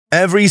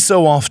Every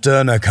so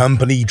often, a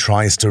company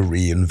tries to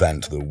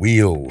reinvent the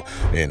wheel.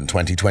 In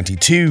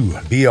 2022,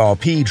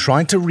 BRP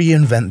tried to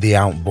reinvent the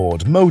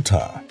outboard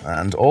motor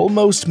and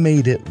almost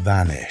made it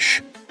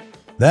vanish.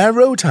 Their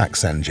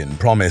Rotax engine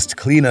promised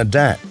cleaner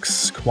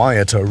decks,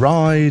 quieter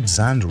rides,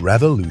 and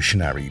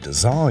revolutionary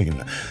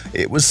design.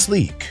 It was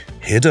sleek,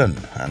 hidden,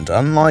 and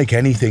unlike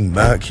anything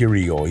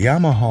Mercury or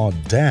Yamaha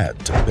dared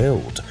to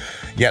build.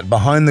 Yet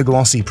behind the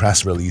glossy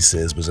press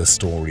releases was a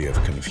story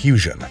of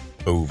confusion,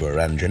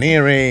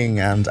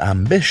 over-engineering, and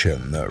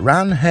ambition that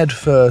ran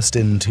headfirst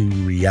into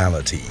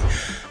reality.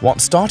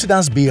 What started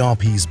as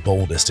BRP's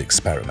boldest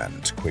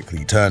experiment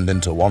quickly turned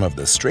into one of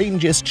the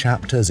strangest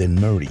chapters in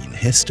marine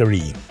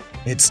history.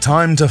 It's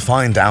time to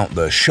find out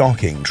the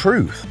shocking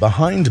truth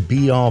behind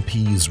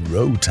BRP's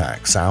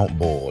Rotax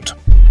Outboard.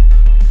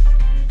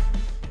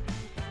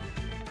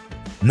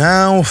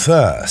 Now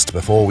first,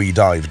 before we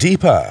dive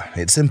deeper,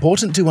 it's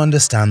important to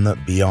understand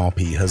that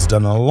BRP has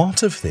done a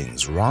lot of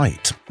things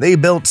right. They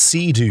built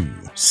Sea-Doo,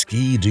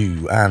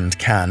 Ski-Doo, and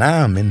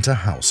Can-Am into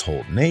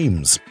household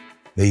names.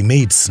 They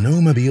made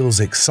snowmobiles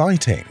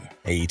exciting,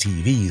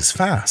 ATVs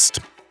fast,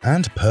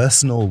 and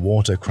personal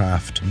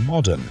watercraft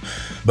modern.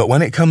 But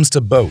when it comes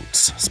to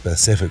boats,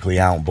 specifically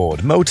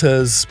outboard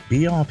motors,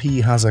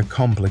 BRP has a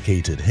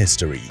complicated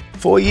history.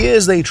 For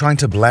years they tried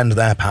to blend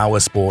their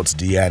powersports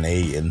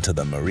DNA into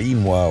the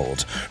marine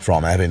world,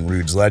 from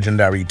Evinrude's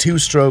legendary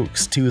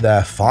two-strokes to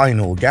their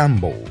final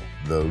gamble,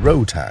 the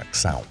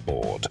Rotax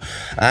Outboard.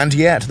 And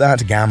yet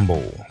that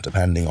gamble,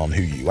 depending on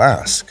who you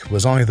ask,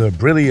 was either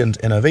brilliant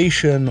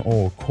innovation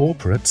or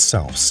corporate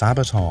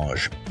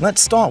self-sabotage.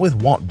 Let's start with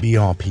what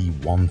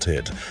BRP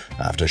wanted.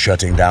 After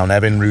shutting down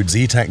Evinrude's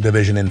E-Tech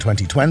division in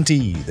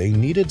 2020, they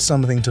needed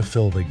something to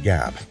fill the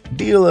gap.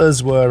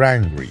 Dealers were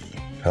angry,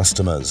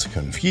 customers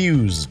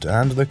confused,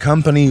 and the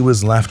company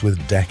was left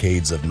with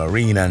decades of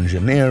marine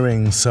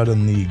engineering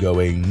suddenly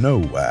going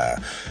nowhere.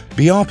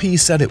 BRP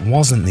said it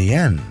wasn't the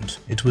end,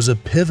 it was a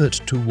pivot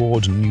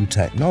toward new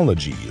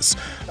technologies.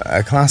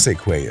 A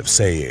classic way of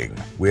saying,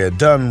 we're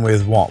done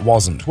with what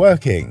wasn't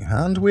working,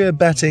 and we're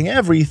betting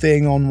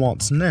everything on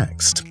what's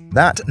next.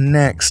 That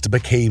next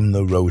became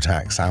the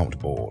Rotax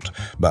Outboard.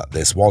 But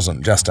this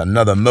wasn't just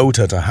another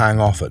motor to hang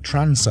off a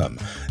transom,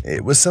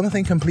 it was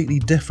something completely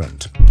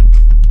different.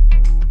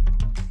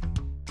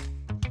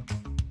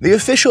 The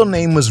official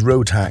name was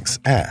Rotax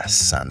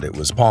S, and it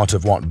was part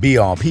of what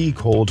BRP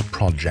called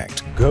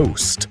Project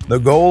Ghost. The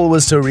goal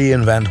was to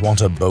reinvent what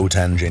a boat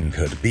engine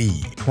could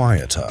be: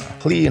 quieter,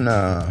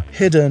 cleaner,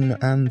 hidden,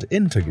 and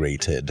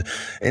integrated.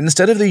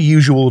 Instead of the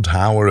usual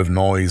tower of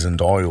noise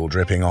and oil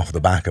dripping off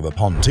the back of a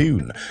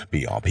pontoon,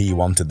 BRP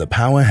wanted the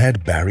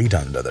powerhead buried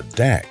under the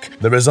deck.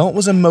 The result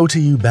was a motor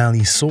you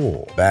barely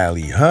saw,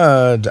 barely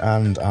heard,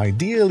 and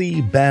ideally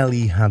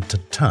barely had to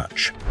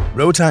touch.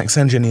 Rotax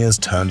engineers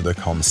turned the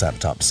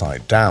concept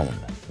upside down.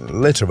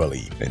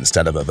 Literally.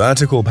 Instead of a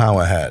vertical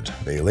powerhead,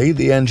 they laid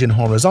the engine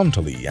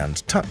horizontally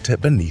and tucked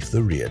it beneath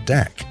the rear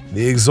deck.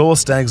 The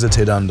exhaust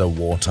exited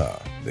underwater.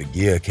 The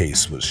gear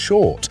case was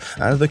short,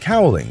 and the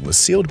cowling was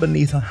sealed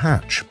beneath a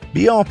hatch.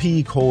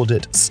 BRP called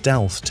it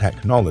stealth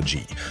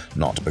technology,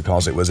 not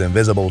because it was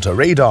invisible to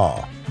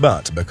radar,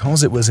 but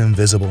because it was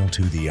invisible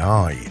to the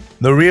eye.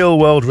 The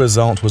real-world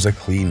result was a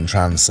clean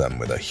transom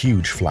with a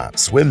huge flat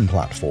swim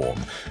platform.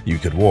 You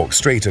could walk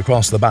straight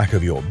across the back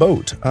of your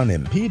boat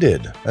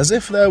unimpeded, as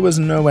if there was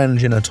no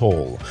engine at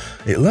all.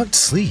 It looked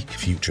sleek,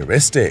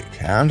 futuristic,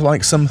 and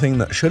like something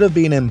that should have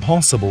been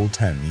impossible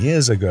 10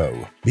 years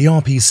ago.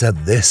 BRP said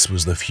this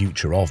was the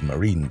future of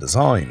marine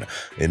design: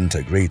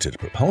 integrated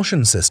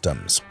propulsion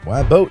systems,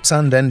 where boats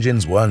and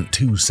engines weren't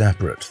two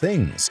separate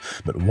things,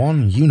 but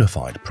one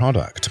unified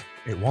product.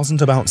 It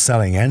wasn't about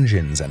selling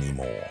engines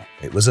anymore,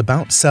 it was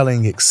about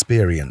selling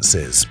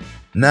experiences.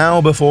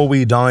 Now, before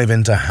we dive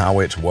into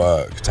how it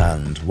worked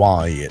and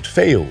why it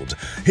failed,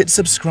 hit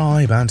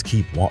subscribe and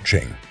keep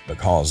watching,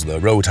 because the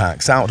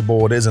Rotax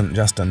Outboard isn't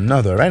just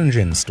another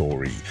engine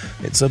story,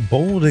 it's a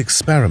bold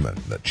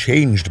experiment that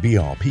changed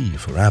BRP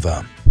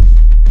forever.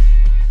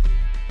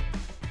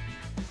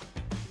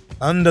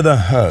 Under the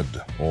hood,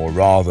 or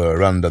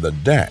rather under the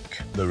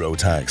deck, the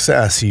Rotax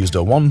S used a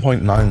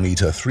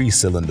 1.9-litre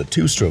 3-cylinder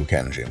two-stroke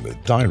engine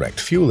with direct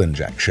fuel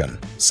injection.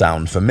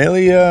 Sound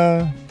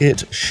familiar?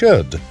 It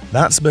should.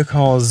 That's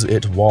because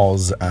it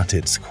was, at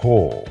its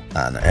core,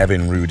 an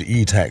Evinrude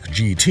E-Tech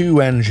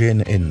G2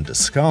 engine in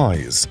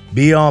disguise.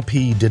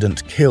 BRP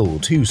didn't kill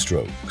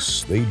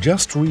two-strokes, they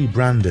just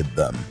rebranded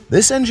them.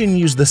 This engine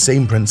used the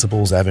same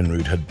principles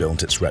Evinrude had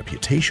built its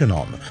reputation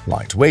on: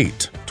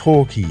 lightweight,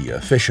 torquey,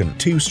 efficient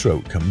two-stroke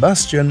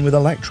combustion with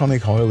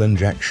electronic oil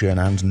injection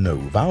and no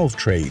valve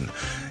train.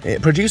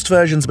 It produced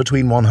versions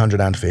between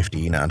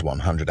 115 and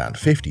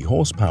 150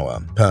 horsepower,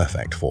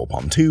 perfect for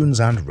pontoons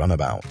and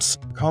runabouts.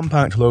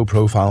 Compact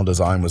low-profile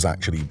design was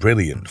actually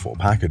brilliant for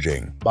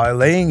packaging. By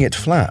laying it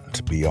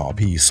flat,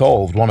 BRP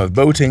solved one of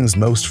boating's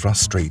most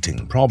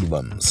frustrating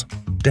problems: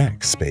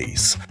 deck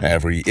space.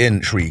 Every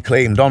inch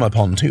reclaimed on a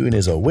pontoon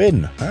is a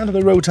win, and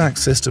the Rotax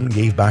system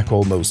gave back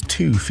almost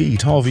 2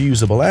 feet of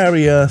usable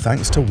area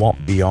thanks to what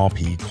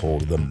BRP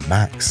called the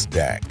max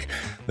deck.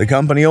 The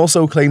company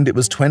also claimed it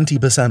was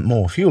 20%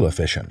 more fuel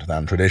efficient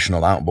than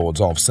traditional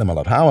outboards of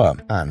similar power,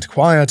 and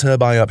quieter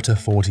by up to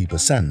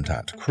 40%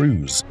 at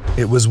cruise.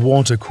 It was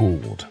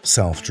water-cooled,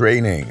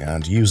 self-draining,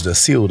 and used a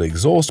sealed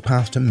exhaust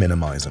path to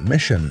minimize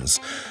emissions.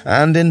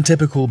 And in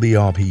typical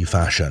BRP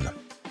fashion,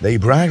 they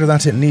bragged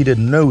that it needed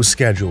no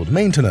scheduled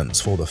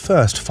maintenance for the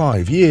first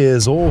 5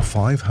 years or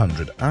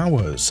 500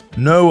 hours.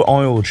 No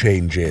oil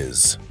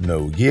changes,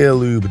 no gear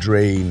lube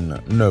drain,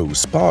 no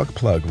spark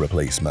plug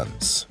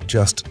replacements,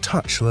 just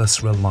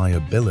touchless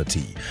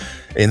reliability.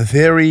 In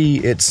theory,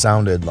 it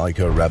sounded like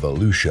a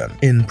revolution.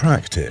 In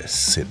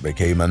practice, it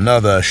became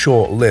another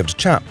short-lived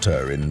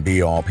chapter in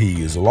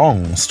BRP's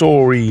long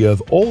story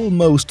of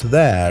almost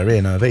there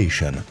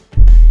innovation.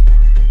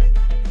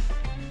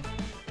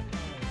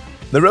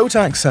 The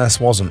Rotax S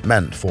wasn't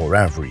meant for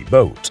every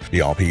boat.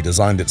 BRP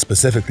designed it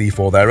specifically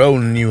for their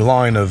own new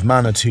line of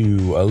Manitou,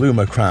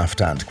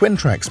 Alumacraft, and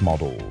Quintrex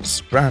models,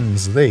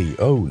 brands they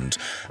owned.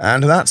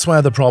 And that's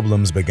where the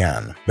problems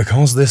began.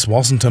 Because this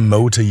wasn't a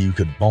motor you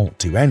could bolt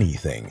to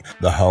anything,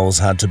 the hulls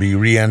had to be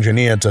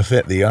re-engineered to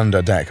fit the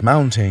underdeck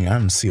mounting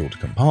and sealed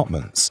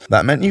compartments.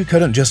 That meant you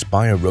couldn't just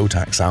buy a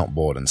Rotax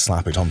Outboard and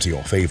slap it onto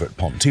your favorite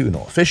pontoon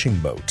or fishing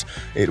boat.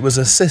 It was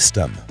a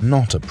system,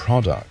 not a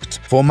product.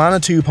 For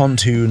Manitou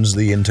pontoons,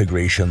 the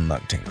integration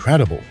looked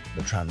incredible.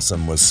 The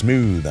transom was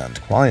smooth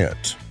and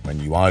quiet. When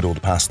you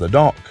idled past the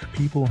dock,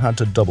 people had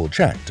to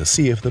double-check to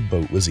see if the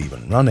boat was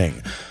even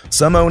running.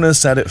 Some owners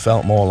said it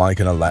felt more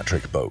like an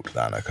electric boat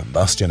than a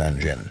combustion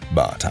engine.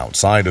 But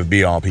outside of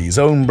BRP's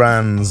own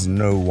brands,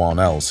 no one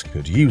else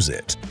could use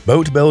it.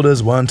 Boat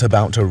builders weren't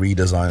about to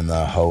redesign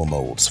their hull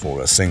molds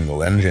for a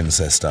single engine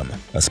system,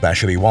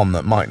 especially one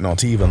that might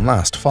not even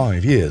last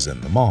 5 years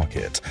in the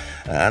market.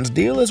 And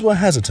dealers were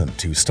hesitant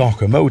to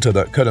stock a motor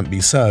that couldn't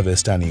be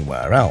serviced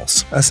anywhere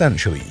else.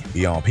 Essentially,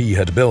 BRP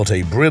had built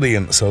a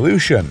brilliant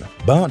solution,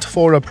 but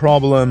for a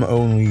problem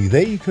only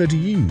they could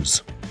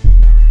use.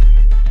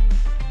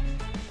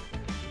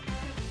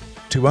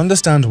 To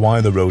understand why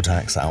the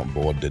Rotax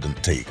Outboard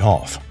didn't take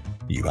off,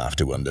 you have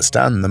to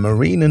understand the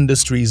marine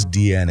industry's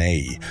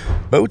DNA.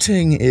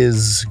 Boating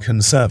is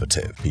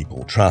conservative.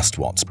 People trust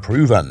what's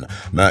proven.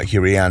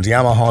 Mercury and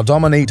Yamaha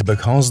dominate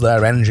because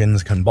their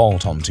engines can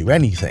bolt onto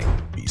anything,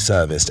 be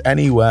serviced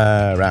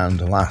anywhere,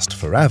 and last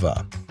forever.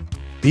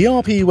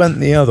 BRP went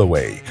the other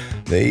way.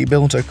 They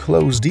built a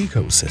closed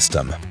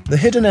ecosystem. The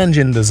hidden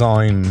engine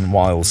design,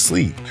 while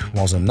sleek,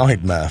 was a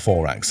nightmare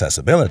for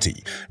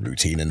accessibility.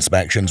 Routine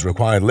inspections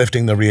required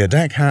lifting the rear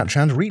deck hatch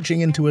and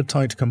reaching into a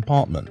tight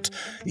compartment.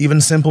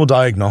 Even simple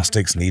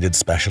diagnostics needed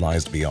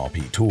specialized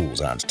BRP tools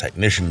and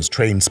technicians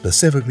trained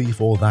specifically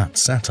for that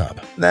setup.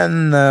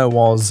 Then there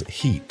was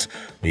heat.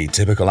 A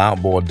typical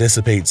outboard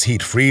dissipates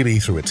heat freely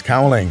through its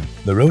cowling.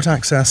 The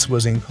Rotax S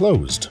was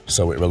enclosed,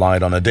 so it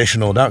relied on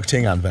additional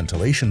ducting and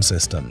ventilation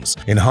systems.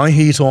 In high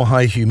heat or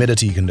high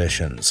humidity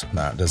conditions,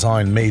 that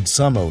design made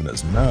some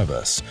owners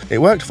nervous. It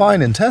worked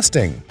fine in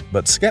testing,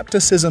 but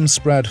skepticism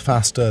spread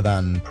faster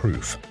than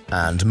proof.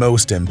 And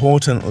most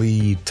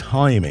importantly,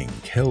 timing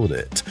killed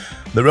it.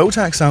 The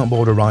Rotax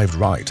Outboard arrived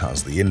right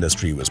as the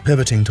industry was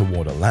pivoting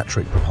toward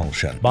electric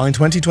propulsion. By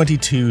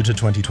 2022 to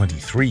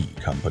 2023,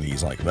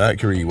 companies like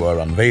Mercury were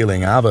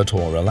unveiling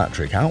Avator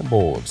electric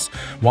outboards,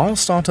 while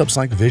startups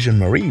like Vision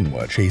Marine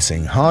were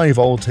chasing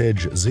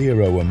high-voltage,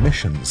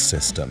 zero-emissions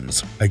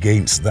systems.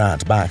 Against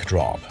that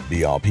backdrop,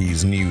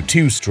 BRP's new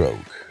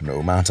two-stroke,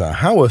 no matter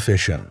how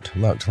efficient,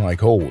 looked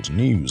like old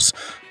news.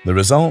 The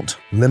result?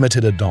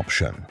 Limited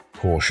adoption,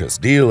 cautious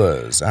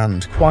dealers,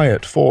 and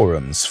quiet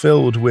forums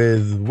filled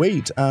with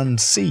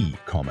wait-and-see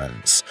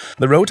comments.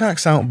 The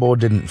Rotax Outboard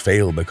didn't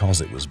fail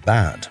because it was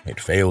bad. It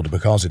failed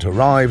because it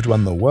arrived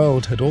when the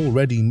world had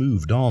already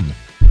moved on.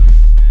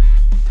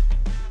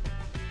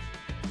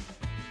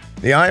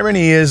 The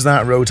irony is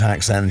that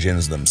Rotax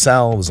engines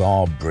themselves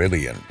are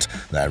brilliant.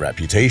 Their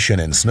reputation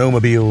in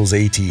snowmobiles,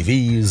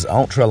 ATVs,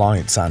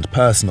 ultralights, and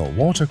personal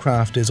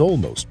watercraft is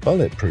almost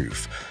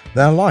bulletproof.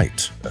 They're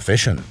light,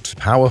 efficient,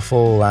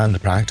 powerful, and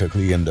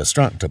practically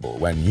indestructible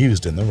when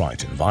used in the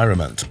right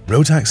environment.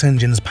 Rotax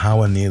engines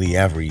power nearly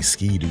every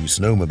Ski-Doo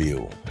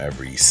snowmobile,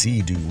 every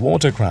Sea-Doo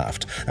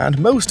watercraft, and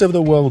most of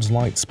the world's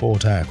light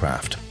sport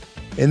aircraft.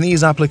 In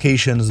these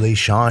applications, they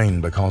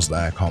shine because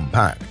they're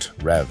compact,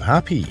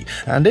 rev-happy,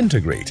 and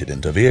integrated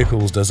into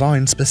vehicles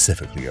designed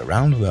specifically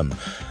around them.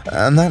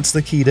 And that's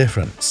the key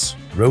difference.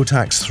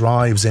 Rotax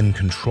thrives in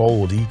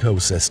controlled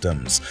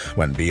ecosystems.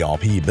 When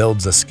BRP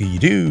builds a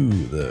Ski-Doo,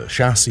 the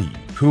chassis,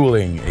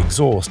 cooling,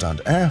 exhaust, and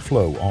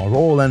airflow are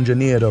all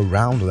engineered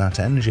around that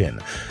engine.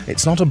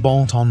 It's not a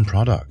bolt-on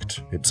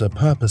product, it's a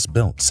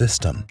purpose-built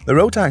system. The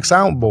Rotax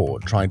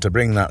Outboard tried to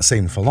bring that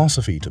same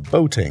philosophy to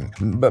boating,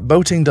 but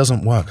boating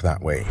doesn't work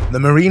that way. The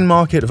marine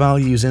market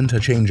values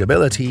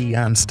interchangeability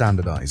and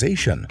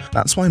standardization.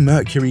 That's why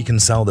Mercury can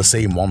sell the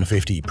same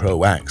 150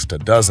 Pro X to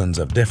dozens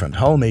of different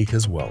hull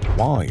makers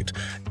worldwide.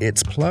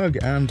 It's plug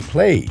and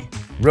play.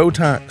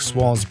 Rotax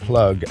was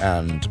plug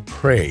and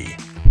pray.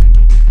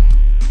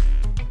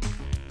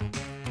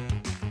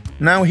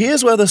 Now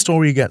here's where the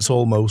story gets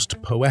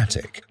almost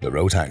poetic. The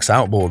Rotax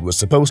Outboard was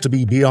supposed to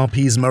be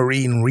BRP's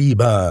marine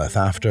rebirth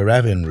after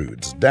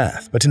Evinrude's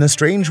death, but in a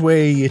strange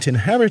way it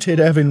inherited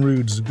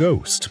Evinrude's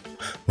ghost.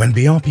 When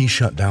BRP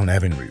shut down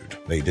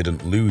Evinrude, they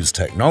didn't lose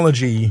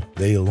technology,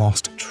 they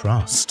lost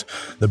trust.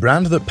 The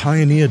brand that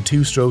pioneered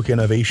two-stroke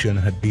innovation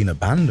had been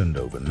abandoned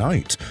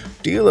overnight.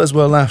 Dealers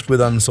were left with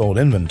unsold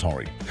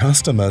inventory,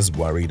 customers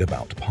worried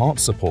about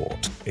parts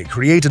support. It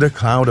created a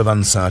cloud of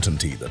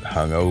uncertainty that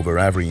hung over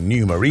every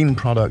new marine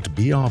product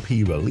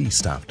BRP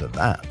released after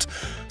that.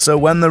 So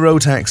when the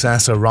Rotax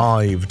S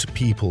arrived,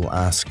 people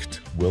asked,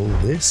 will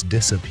this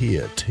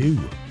disappear too?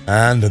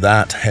 And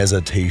that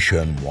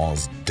hesitation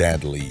was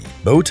deadly.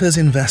 Boaters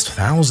invest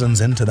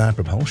thousands into their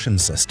propulsion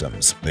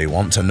systems. They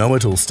want to know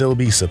it'll still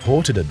be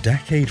supported a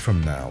decade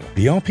from now.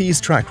 BRP's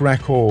track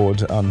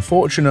record,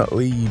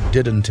 unfortunately,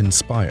 didn't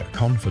inspire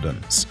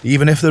confidence.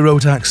 Even if the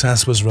Rotax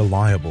S was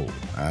reliable,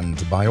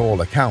 and by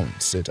all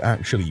accounts it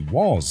actually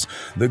was,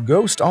 the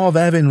ghost of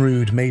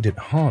Evinrude made it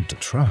hard to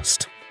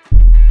trust.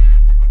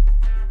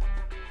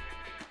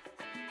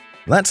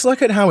 Let's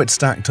look at how it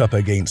stacked up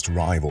against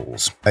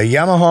rivals. A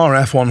Yamaha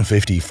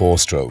F-150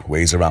 4-stroke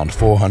weighs around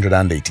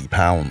 480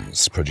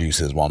 pounds,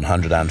 produces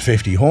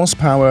 150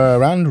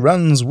 horsepower, and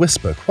runs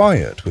whisper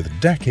quiet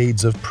with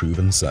decades of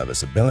proven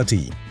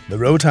serviceability. The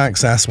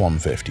Rotax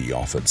S150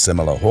 offered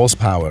similar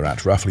horsepower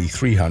at roughly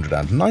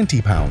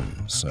 390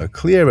 pounds, a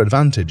clear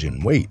advantage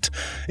in weight.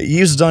 It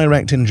used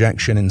direct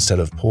injection instead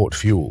of port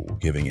fuel,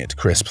 giving it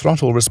crisp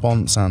throttle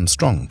response and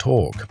strong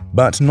torque.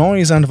 But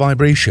noise and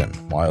vibration,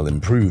 while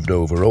improved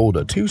over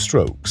older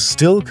two-strokes,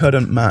 still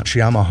couldn't match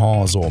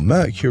Yamaha's or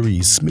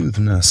Mercury's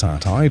smoothness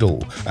at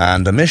idle.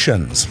 And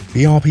emissions.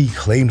 BRP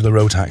claimed the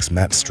Rotax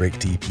met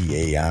strict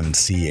EPA and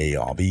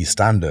CARB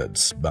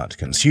standards, but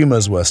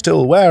consumers were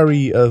still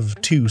wary of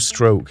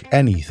two-stroke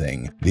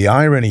anything. The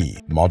irony: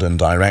 modern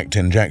direct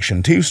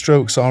injection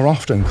two-strokes are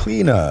often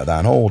cleaner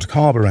than old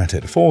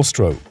carburetted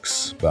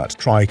four-strokes, but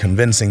try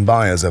convincing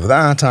buyers of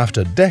that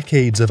after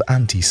decades of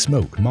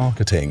anti-smoke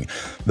marketing.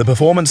 The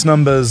performance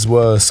numbers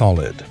were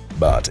solid,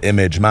 but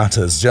image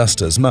matters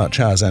just as much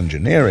as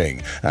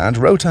engineering, and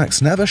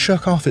Rotax never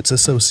shook off its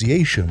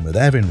association with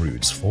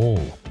Evinrude's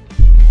fall.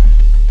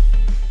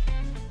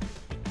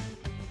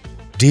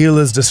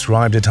 Dealers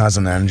described it as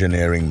an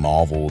engineering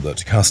marvel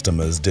that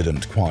customers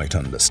didn't quite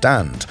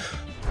understand.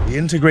 The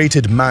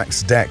integrated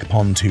max deck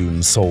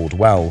pontoon sold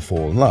well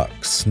for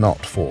looks,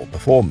 not for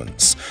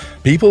performance.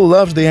 People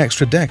loved the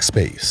extra deck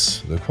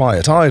space, the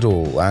quiet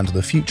idle, and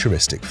the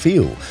futuristic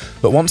feel,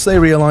 but once they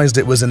realized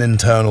it was an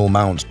internal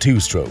mount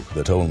two-stroke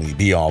that only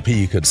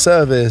BRP could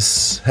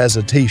service,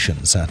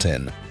 hesitation set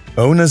in.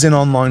 Owners in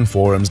online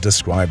forums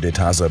described it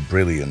as a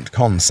brilliant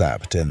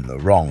concept in the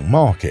wrong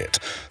market.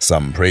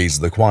 Some praised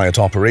the quiet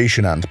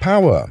operation and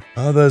power,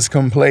 others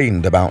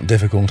complained about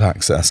difficult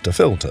access to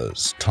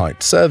filters,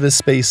 tight service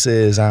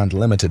spaces, and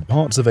limited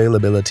parts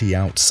availability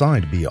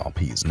outside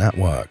BRP's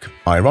network.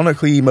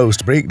 Ironically,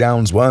 most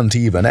breakdowns weren't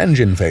even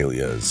engine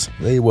failures,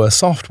 they were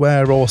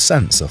software or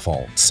sensor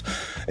faults.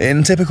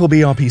 In typical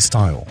BRP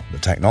style, the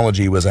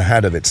technology was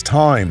ahead of its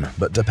time,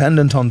 but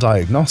dependent on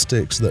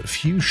diagnostics that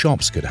few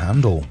shops could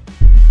handle.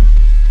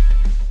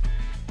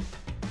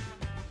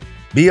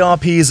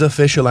 BRP's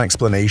official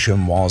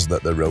explanation was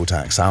that the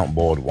Rotax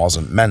Outboard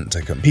wasn't meant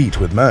to compete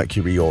with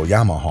Mercury or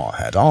Yamaha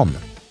head-on.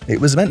 It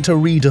was meant to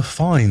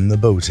redefine the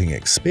boating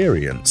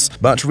experience,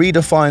 but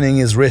redefining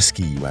is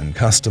risky when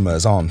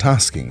customers aren't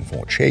asking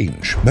for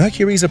change.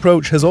 Mercury's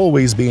approach has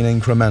always been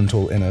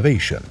incremental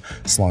innovation,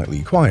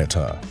 slightly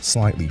quieter,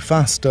 slightly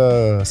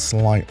faster,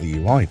 slightly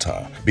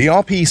lighter.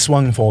 BRP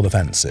swung for the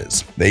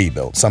fences. They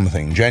built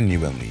something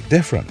genuinely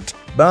different.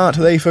 But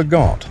they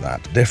forgot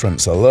that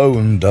difference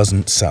alone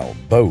doesn't sell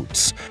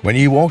boats. When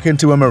you walk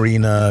into a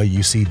marina,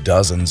 you see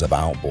dozens of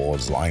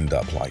outboards lined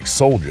up like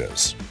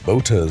soldiers.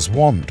 Boaters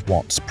want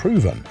what's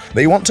proven.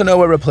 They want to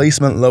know a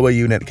replacement lower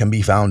unit can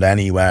be found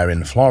anywhere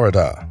in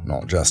Florida,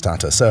 not just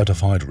at a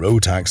certified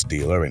Rotax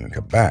dealer in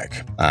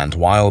Quebec. And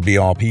while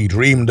BRP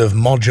dreamed of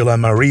modular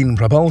marine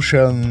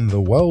propulsion,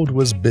 the world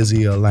was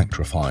busy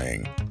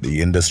electrifying.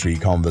 The industry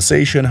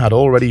conversation had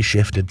already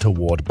shifted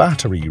toward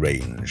battery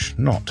range,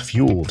 not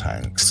fuel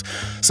tanks.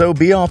 So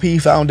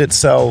BRP found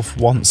itself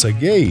once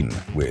again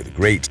with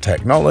great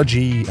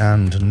technology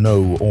and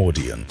no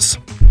audience.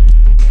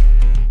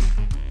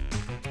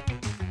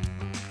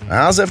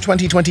 As of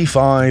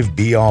 2025,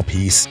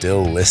 BRP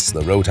still lists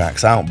the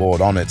Rotax Outboard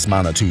on its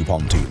Manitou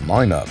pontoon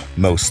lineup,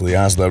 mostly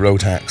as the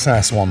Rotax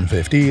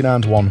S115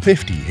 and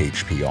 150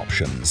 HP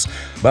options.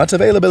 But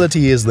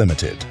availability is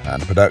limited,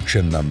 and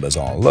production numbers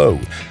are low.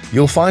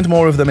 You'll find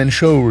more of them in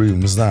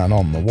showrooms than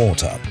on the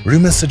water.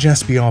 Rumors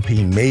suggest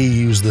BRP may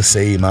use the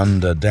same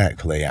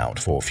under-deck layout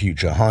for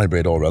future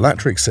hybrid or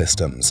electric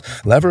systems,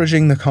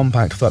 leveraging the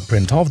compact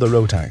footprint of the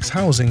Rotax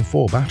housing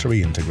for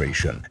battery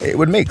integration. It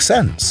would make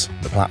sense.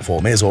 The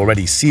platform is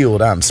already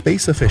sealed and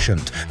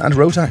space-efficient, and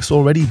Rotax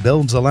already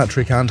builds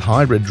electric and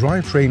hybrid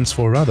drivetrains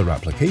for other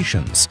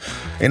applications.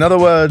 In other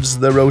words,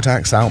 the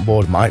Rotax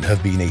Outboard might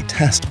have been a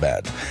test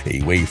bed,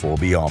 a way for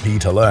BRP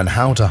to learn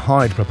how to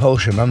hide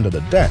propulsion under the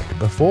deck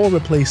before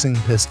replacing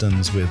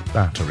pistons with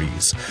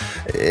batteries.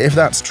 If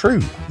that's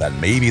true, then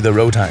maybe the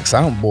Rotax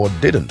Outboard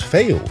didn't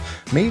fail.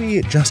 Maybe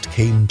it just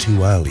came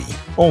too early.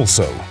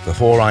 Also,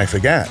 before I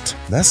forget,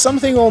 there's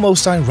something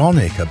almost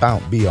ironic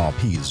about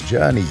BRP's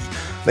journey.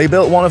 They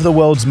built one of the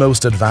world's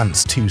most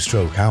advanced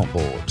two-stroke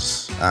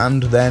outboards,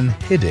 and then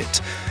hid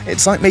it.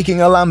 It's like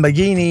making a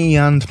Lamborghini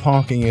and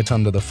parking it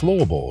under the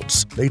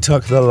floorboards. They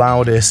took the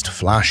loudest,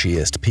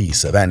 flashiest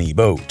piece of any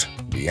boat,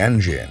 the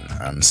engine,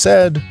 and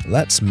said,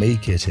 let's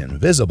make it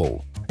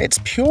invisible.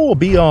 It's pure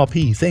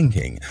BRP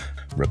thinking.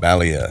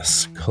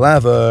 Rebellious,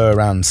 clever,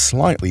 and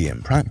slightly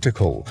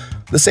impractical.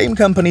 The same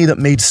company that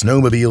made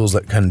snowmobiles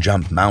that can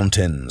jump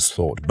mountains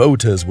thought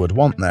boaters would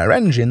want their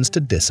engines to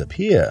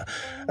disappear.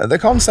 The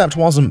concept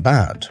wasn't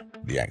bad.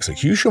 The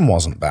execution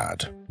wasn't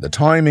bad. The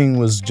timing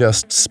was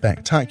just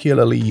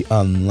spectacularly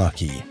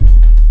unlucky.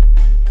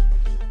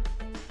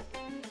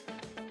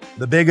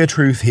 The bigger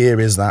truth here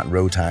is that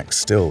Rotax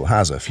still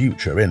has a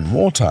future in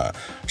water,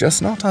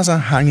 just not as a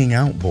hanging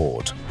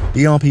outboard.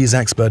 BRP's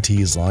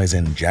expertise lies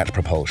in jet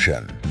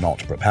propulsion, not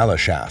propeller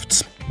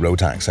shafts.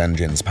 Rotax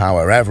engines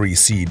power every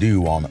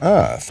sea-doo on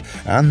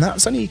Earth, and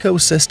that's an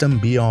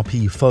ecosystem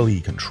BRP fully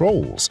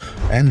controls: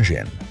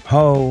 engine,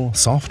 hull,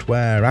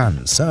 software,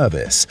 and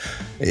service.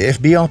 If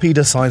BRP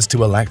decides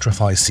to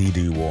electrify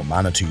sea-doo or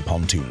Manitou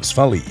pontoons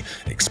fully,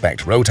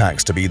 expect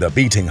Rotax to be the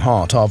beating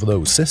heart of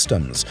those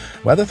systems,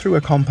 whether through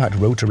a compact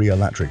rotary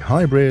electric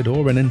hybrid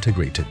or an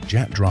integrated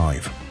jet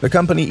drive. The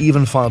company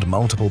even filed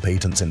multiple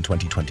patents in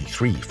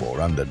 2023 for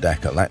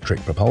under-deck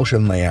electric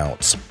propulsion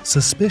layouts,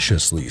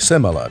 suspiciously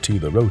similar to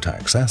the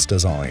Rotax S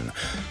design.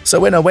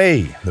 So in a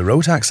way, the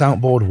Rotax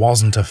Outboard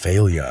wasn't a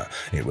failure.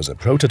 It was a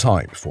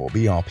prototype for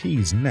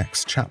BRP's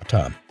next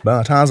chapter.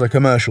 But as a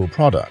commercial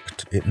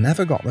product, it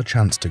never got the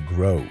chance to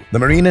grow. The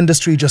marine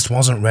industry just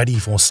wasn't ready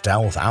for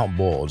stealth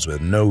outboards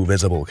with no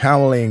visible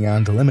cowling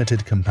and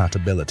limited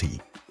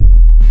compatibility.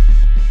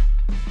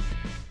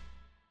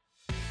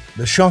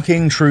 The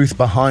shocking truth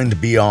behind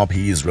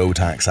BRP's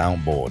Rotax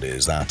Outboard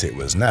is that it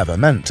was never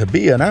meant to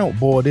be an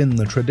outboard in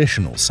the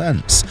traditional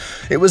sense.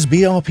 It was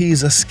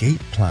BRP's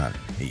escape plan,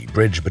 a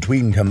bridge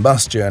between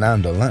combustion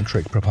and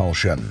electric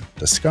propulsion,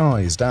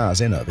 disguised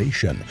as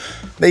innovation.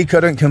 They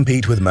couldn't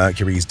compete with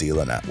Mercury's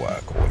dealer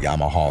network or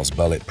Yamaha's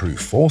bulletproof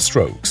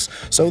four-strokes,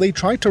 so they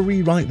tried to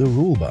rewrite the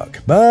rulebook.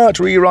 But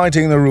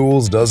rewriting the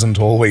rules doesn't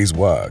always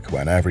work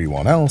when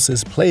everyone else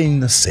is playing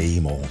the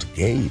same old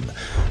game.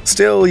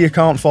 Still, you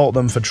can't fault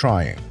them for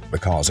trying,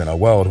 because in a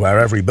world where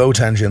every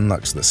boat engine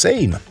looks the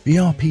same,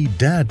 BRP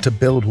dared to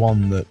build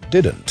one that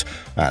didn't.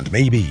 And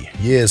maybe,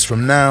 years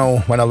from now,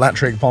 when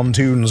electric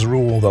pontoons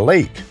rule the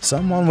lake,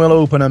 someone will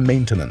open a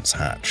maintenance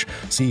hatch,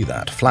 see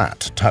that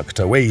flat,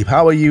 tucked-away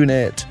power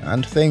unit,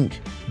 and think,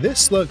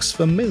 this looks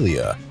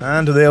familiar,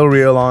 and they'll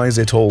realize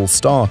it all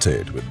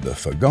started with the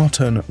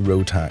forgotten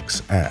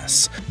Rotax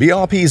S.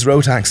 BRP's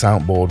Rotax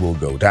Outboard will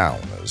go down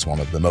as one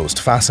of the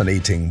most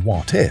fascinating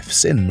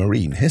what-ifs in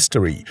marine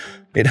history.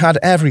 It had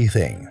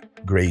everything: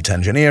 great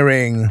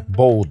engineering,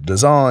 bold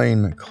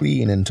design,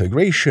 clean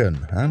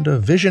integration, and a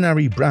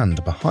visionary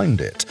brand behind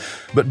it.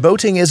 But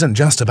boating isn't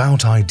just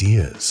about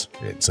ideas,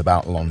 it's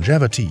about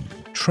longevity,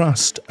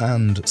 trust,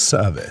 and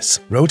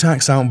service.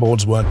 Rotax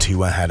outboards were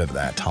too ahead of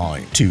their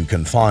time, too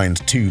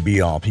confined to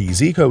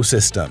BRP's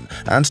ecosystem,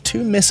 and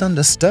too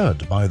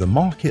misunderstood by the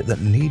market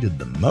that needed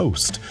them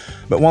most.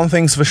 But one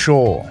thing's for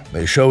sure,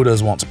 they showed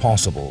us what's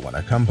possible when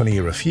a company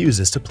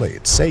refuses to play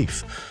it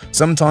safe.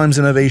 Sometimes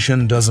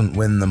innovation doesn't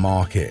win the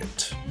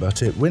market,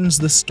 but it wins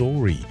the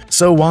story.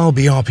 So while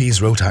BRP's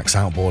Rotax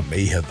Outboard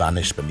may have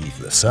vanished beneath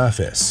the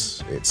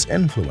surface, its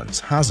influence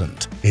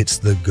hasn't. It's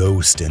the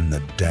ghost in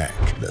the deck,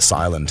 the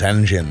silent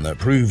engine that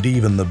proved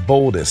even the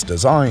boldest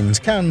designs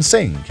can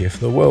sink if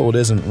the world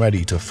isn't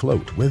ready to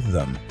float with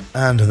them.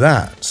 And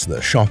that's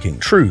the shocking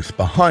truth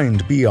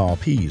behind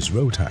BRP's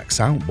Rotax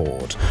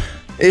Outboard.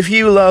 If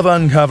you love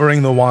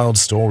uncovering the wild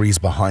stories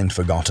behind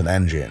forgotten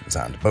engines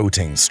and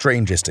boating's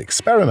strangest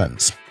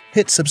experiments,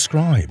 hit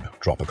subscribe,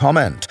 drop a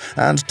comment,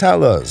 and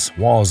tell us,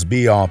 was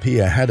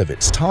BRP ahead of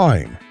its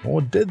time,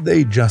 or did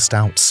they just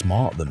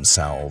outsmart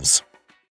themselves?